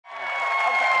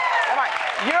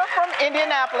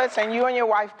Indianapolis, and you and your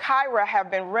wife, Kyra, have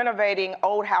been renovating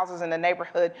old houses in the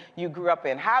neighborhood you grew up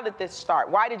in. How did this start?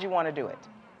 Why did you want to do it?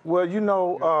 Well, you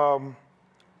know,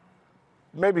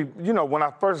 maybe, you know, when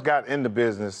I first got into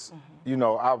business, you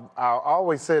know, I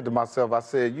always said to myself, I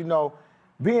said, you know,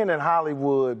 being in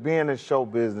Hollywood, being in show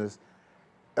business,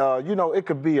 you know, it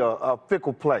could be a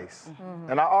fickle place.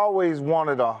 And I always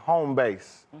wanted a home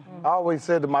base. I always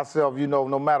said to myself, you know,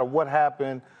 no matter what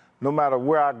happened, no matter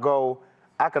where I go,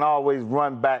 I can always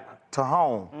run back to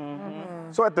home.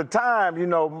 So at the time, you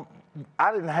know,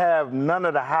 I didn't have none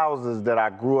of the houses that I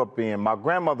grew up in. My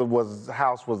grandmother's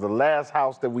house was the last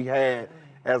house that we had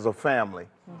as a family.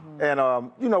 And,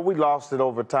 you know, we lost it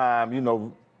over time, you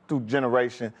know, through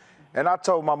generation. And I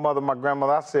told my mother, my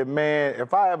grandmother, I said, man,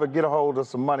 if I ever get a hold of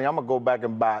some money, I'm gonna go back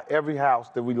and buy every house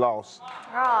that we lost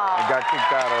and got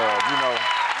kicked out of, you know.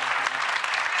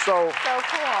 So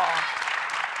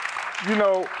cool. You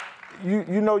know,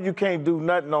 you know you can't do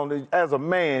nothing on this, as a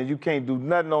man, you can't do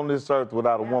nothing on this earth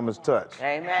without a woman's touch.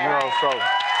 Amen. You know, so.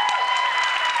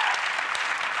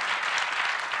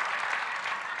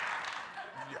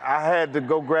 I had to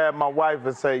go grab my wife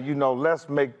and say, you know, let's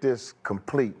make this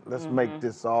complete. Let's make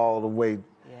this all the way.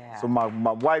 So my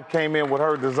wife came in with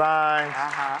her designs,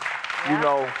 you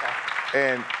know,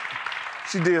 and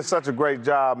she did such a great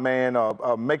job, man,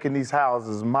 of making these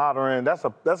houses modern. That's a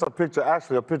picture,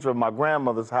 actually a picture of my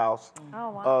grandmother's house.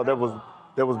 That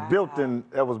was built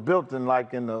in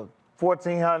like in the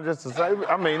 1400s.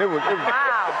 I mean, it was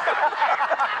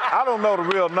I don't know the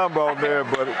real number on there,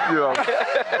 but, you know,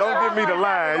 don't give me the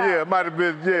line. Yeah, it might have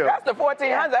been, That's the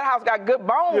 1400s. That house got good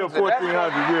bones. Yeah,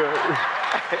 1400,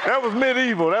 That was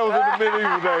medieval. That was in the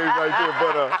medieval days right there.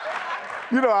 But,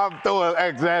 you know, I'm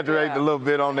exaggerating a little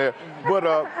bit on there.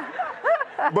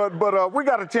 But we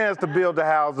got a chance to build the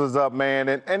houses up, man.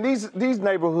 And these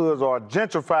neighborhoods are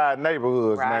gentrified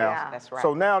neighborhoods now. Yeah, that's right.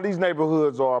 So now these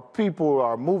neighborhoods people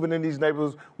are moving in these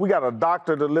neighborhoods. We got a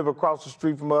doctor that live across the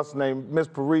street from us named Miss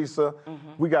Parisa.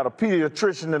 We got a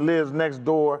pediatrician that lives next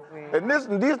door. And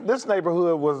this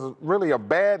neighborhood was really a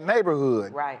bad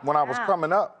neighborhood when I was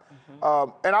coming up.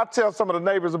 And I tell some of the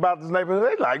neighbors about this neighborhood,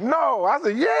 they like, no. I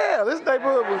said, yeah, this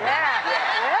neighborhood was...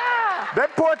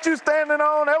 That porch you standing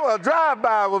on, that was a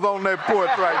drive-by was on that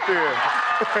porch right there.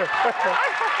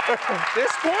 This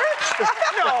porch?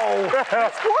 No.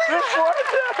 This porch? This porch?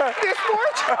 This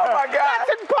porch? Oh my God.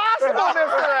 That's impossible,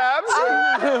 Mr. Epps.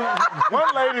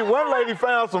 One lady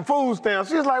found some food stamps.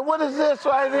 She was like, what is this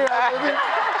right here?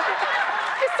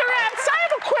 Mr. Epps, I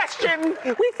have a question.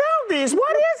 We found these.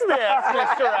 What is this,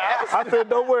 Mr. Epps? I said,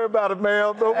 don't worry about it,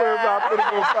 ma'am. Don't worry about it.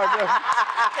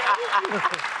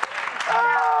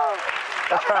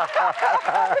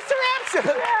 Mr. Epps,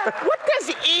 what does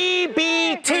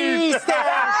EBT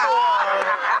stand for?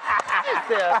 What is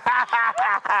this?